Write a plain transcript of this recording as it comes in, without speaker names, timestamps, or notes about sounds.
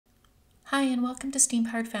Hi and welcome to Steam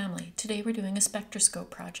Powered Family. Today we're doing a spectroscope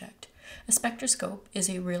project. A spectroscope is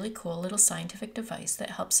a really cool little scientific device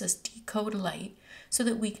that helps us decode light so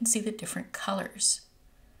that we can see the different colors.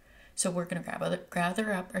 So we're going to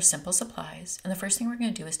gather up our simple supplies, and the first thing we're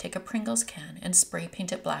going to do is take a Pringles can and spray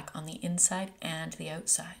paint it black on the inside and the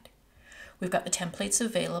outside. We've got the templates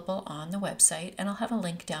available on the website, and I'll have a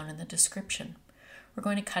link down in the description. We're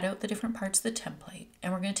going to cut out the different parts of the template,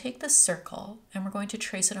 and we're going to take this circle and we're going to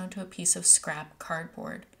trace it onto a piece of scrap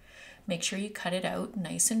cardboard. Make sure you cut it out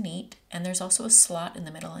nice and neat, and there's also a slot in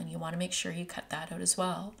the middle, and you want to make sure you cut that out as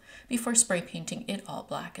well before spray painting it all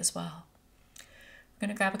black as well. We're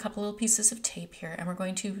going to grab a couple little pieces of tape here, and we're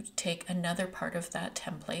going to take another part of that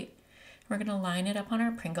template. We're going to line it up on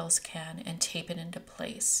our Pringles can and tape it into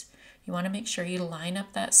place. You want to make sure you line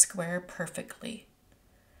up that square perfectly.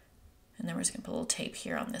 And then we're just going to put a little tape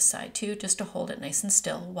here on this side too, just to hold it nice and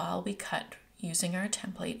still while we cut using our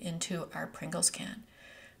template into our Pringles can.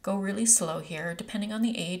 Go really slow here. Depending on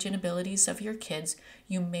the age and abilities of your kids,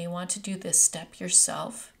 you may want to do this step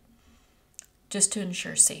yourself just to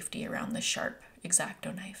ensure safety around the sharp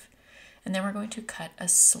X-Acto knife. And then we're going to cut a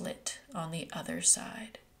slit on the other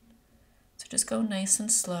side. So just go nice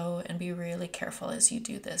and slow and be really careful as you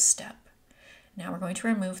do this step. Now we're going to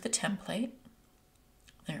remove the template.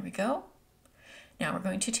 There we go. Now we're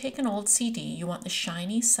going to take an old CD. You want the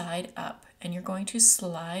shiny side up, and you're going to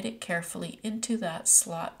slide it carefully into that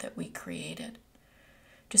slot that we created.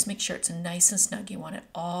 Just make sure it's nice and snug. You want it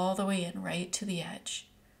all the way in, right to the edge.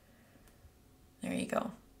 There you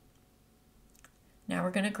go. Now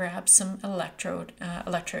we're going to grab some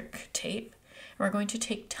electric tape. We're going to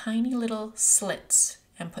take tiny little slits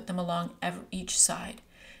and put them along each side.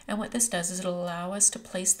 And what this does is it'll allow us to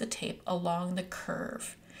place the tape along the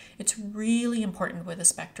curve. It's really important with a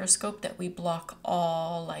spectroscope that we block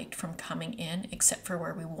all light from coming in except for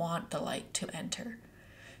where we want the light to enter.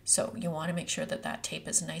 So you want to make sure that that tape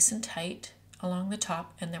is nice and tight along the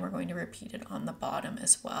top, and then we're going to repeat it on the bottom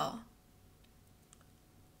as well.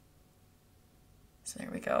 So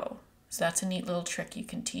there we go. So that's a neat little trick you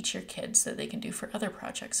can teach your kids that they can do for other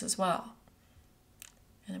projects as well.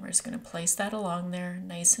 And then we're just going to place that along there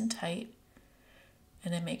nice and tight,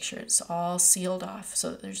 and then make sure it's all sealed off so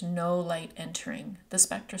that there's no light entering the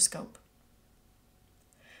spectroscope.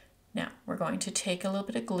 Now we're going to take a little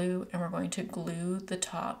bit of glue, and we're going to glue the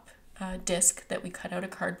top disc that we cut out of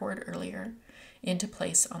cardboard earlier into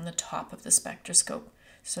place on the top of the spectroscope.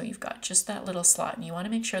 So you've got just that little slot, and you want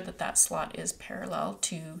to make sure that that slot is parallel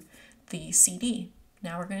to the CD.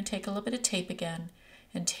 Now we're going to take a little bit of tape again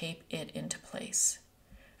and tape it into place.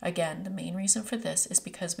 Again, the main reason for this is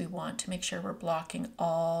because we want to make sure we're blocking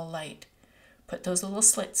all light. Put those little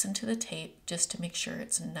slits into the tape just to make sure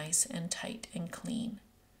it's nice and tight and clean.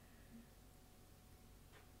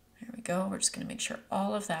 There we go. We're just going to make sure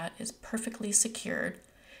all of that is perfectly secured.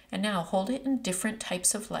 And now hold it in different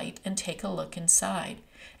types of light and take a look inside.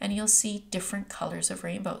 And you'll see different colors of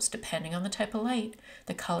rainbows. Depending on the type of light,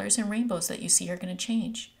 the colors and rainbows that you see are going to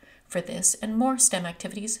change. For this and more STEM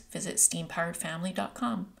activities, visit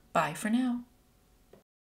steampoweredfamily.com. Bye for now.